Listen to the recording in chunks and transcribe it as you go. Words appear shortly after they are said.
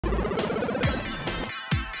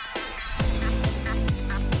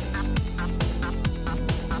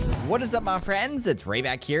What is up, my friends? It's Ray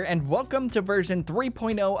back here, and welcome to version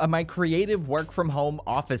 3.0 of my creative work from home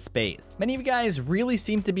office space. Many of you guys really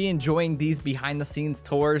seem to be enjoying these behind the scenes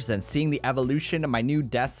tours and seeing the evolution of my new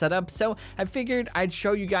desk setup, so I figured I'd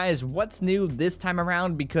show you guys what's new this time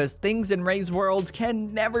around because things in Ray's world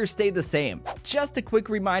can never stay the same. Just a quick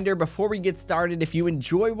reminder before we get started, if you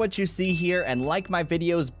enjoy what you see here and like my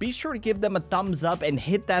videos, be sure to give them a thumbs up and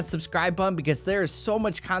hit that subscribe button because there is so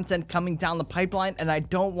much content coming down the pipeline and I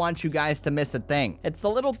don't want you guys to miss a thing. It's the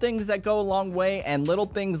little things that go a long way, and little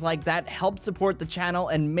things like that help support the channel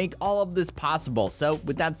and make all of this possible. So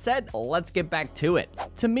with that said, let's get back to it.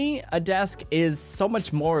 To me, a desk is so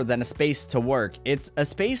much more than a space to work. It's a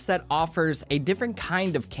space that offers a different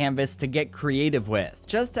kind of canvas to get creative with.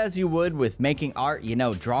 Just as you would with making art,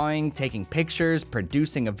 drawing, taking pictures,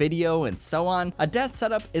 producing a video, and so on, a desk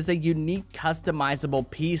setup is a unique customizable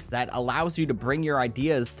piece that allows you to bring your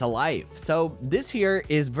ideas to life. So this here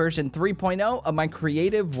is version 3.0 of my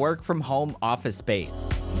creative work from home office space.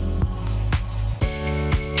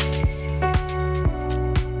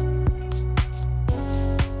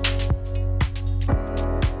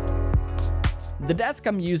 The desk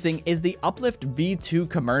I'm using is the Uplift V2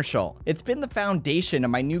 Commercial. It's been the foundation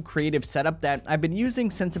of my new creative setup that I've been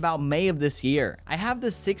using since about May of this year. I have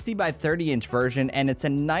the 60 by 30 inch version, and it's a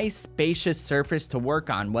nice spacious surface to work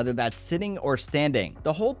on, whether that's sitting or standing.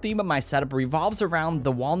 The whole theme of my setup revolves around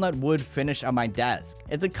the walnut wood finish on my desk.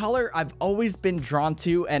 It's a color I've always been drawn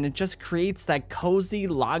to, and it just creates that cozy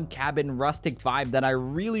log cabin rustic vibe that I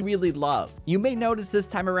really love. You may notice this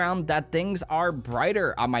time around that things are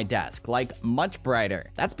brighter on my desk, like much brighter.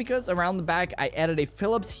 That's because around the back I added a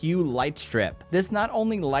Philips Hue light strip. This not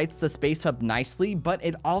only lights the space up nicely, but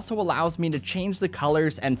it also allows me to change the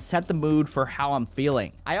colors and set the mood for how I'm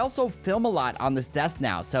feeling. I also film a lot on this desk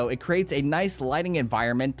now, so it creates a nice lighting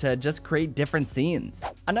environment to just create different scenes.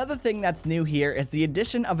 Another thing that's new here is the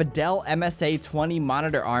addition of a Dell MSA20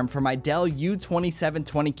 monitor arm for my Dell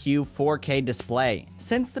U2720Q 4K display.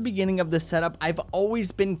 Since the beginning of this setup, I've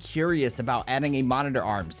always been curious about adding a monitor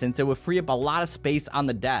arm since it would free up a lot of space on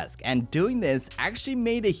the desk, and doing this actually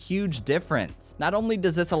made a huge difference. Not only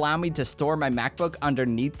does this allow me to store my MacBook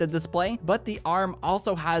underneath the display, but the arm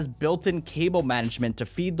also has built-in cable management to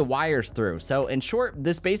feed the wires through. So in short,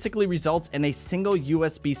 this basically results in a single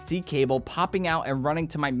USB-C cable popping out and running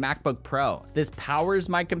to my MacBook Pro. This powers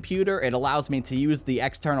my computer, it allows me to use the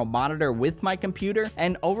external monitor with my computer,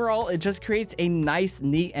 and overall it just creates a nice,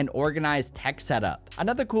 neat, and organized tech setup.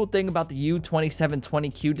 Another cool thing about the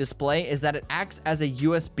U2720Q display is that it acts as a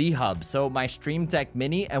USB hub, so my Stream Deck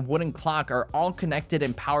Mini and wooden clock are all connected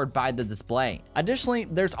and powered by the display. Additionally,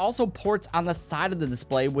 there's also ports on the side of the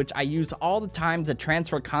display which I use all the time to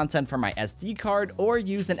transfer content from my SD card or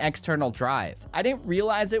use an external drive. I didn't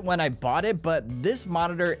realize it when I bought it, but this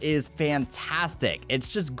monitor is fantastic. It's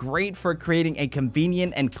just great for creating a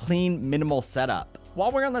convenient and clean minimal setup.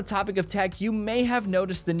 While we're on the topic of tech, you may have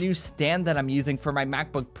noticed the new stand that I'm using for my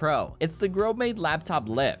MacBook Pro. It's the GrowMade Laptop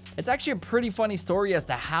Lift. It's actually a pretty funny story as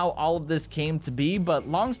to how all of this came to be, but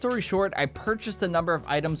long story short, I purchased a number of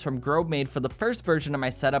items from GrowMade for the first version of my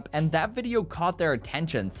setup, and that video caught their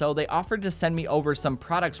attention, so they offered to send me over some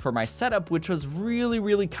products for my setup, which was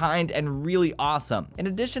really kind and really awesome. In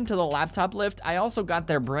addition to the laptop lift, I also got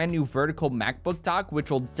their brand new vertical MacBook dock,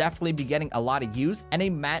 which will definitely be getting a lot of use, and a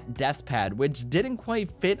matte desk pad, which didn't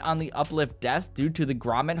quite fit on the Uplift desk due to the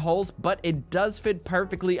grommet holes, but it does fit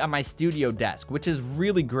perfectly on my studio desk, which is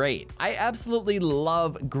really great. I absolutely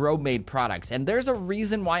love GrowMade products, and there's a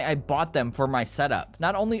reason why I bought them for my setup.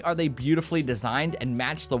 Not only are they beautifully designed and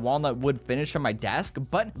match the walnut wood finish on my desk,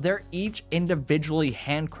 but they're each individually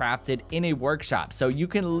handcrafted in a workshop, so you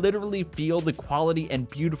can literally feel the quality and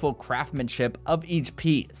beautiful craftsmanship of each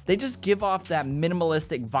piece. They just give off that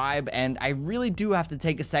minimalistic vibe, and I really do have to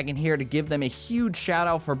take a second here to give them a huge shout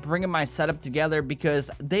out for bringing my setup together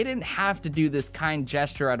because they didn't have to do this kind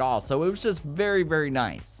gesture at all, so it was just very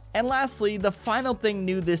nice. And lastly, the final thing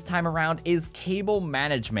new this time around is cable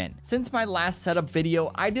management. Since my last setup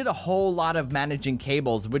video, I did a whole lot of managing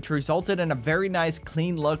cables, which resulted in a very nice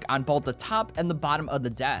clean look on both the top and the bottom of the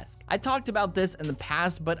desk. I talked about this in the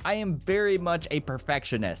past, but I am very much a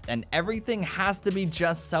perfectionist, and everything has to be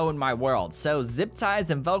just so in my world. So zip ties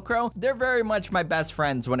and Velcro, they're very much my best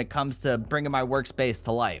friends when it comes to bringing my workspace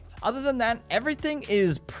to life. Other than that, everything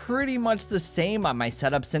is pretty much the same on my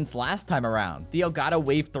setup since last time around. The Elgato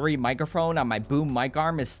Wave 3 microphone on my boom mic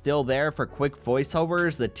arm is still there for quick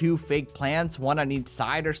voiceovers. The 2 fake plants, one on each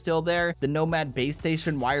side, are still there. The Nomad base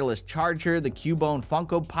station wireless charger, the Cubone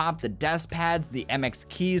Funko Pop, the desk pads, the MX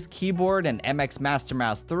Keys keyboard and MX Master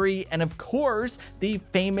Mouse 3, and of course, the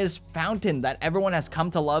famous fountain that everyone has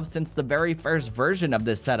come to love since the very first version of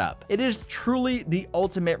this setup. It is truly the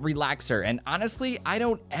ultimate relaxer, and honestly, I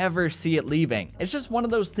don't ever see it leaving. It's just one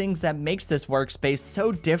of those things that makes this workspace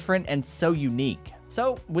so different and so unique.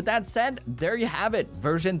 So with that said, there you have it,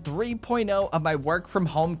 version 3.0 of my work from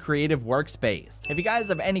home creative workspace. If you guys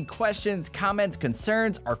have any questions, comments,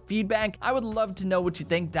 concerns, or feedback, I would love to know what you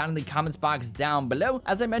think down in the comments box down below.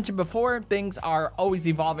 As I mentioned before, things are always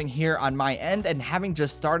evolving here on my end, and having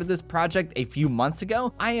just started this project a few months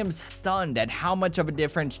ago, I am stunned at how much of a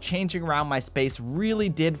difference changing around my space really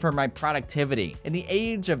did for my productivity. In the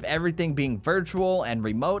age of everything being virtual and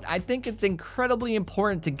remote, I think it's incredibly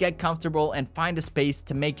important to get comfortable and find a space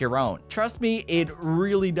to make your own. Trust me, it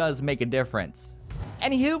really does make a difference.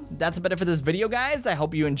 Anywho, that's about it for this video, guys. I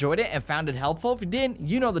hope you enjoyed it and found it helpful. If you did,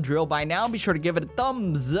 you know the drill by now. Be sure to give it a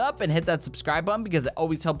thumbs up and hit that subscribe button because it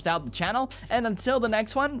always helps out the channel. And until the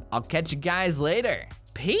next one, I'll catch you guys later.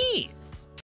 Peace!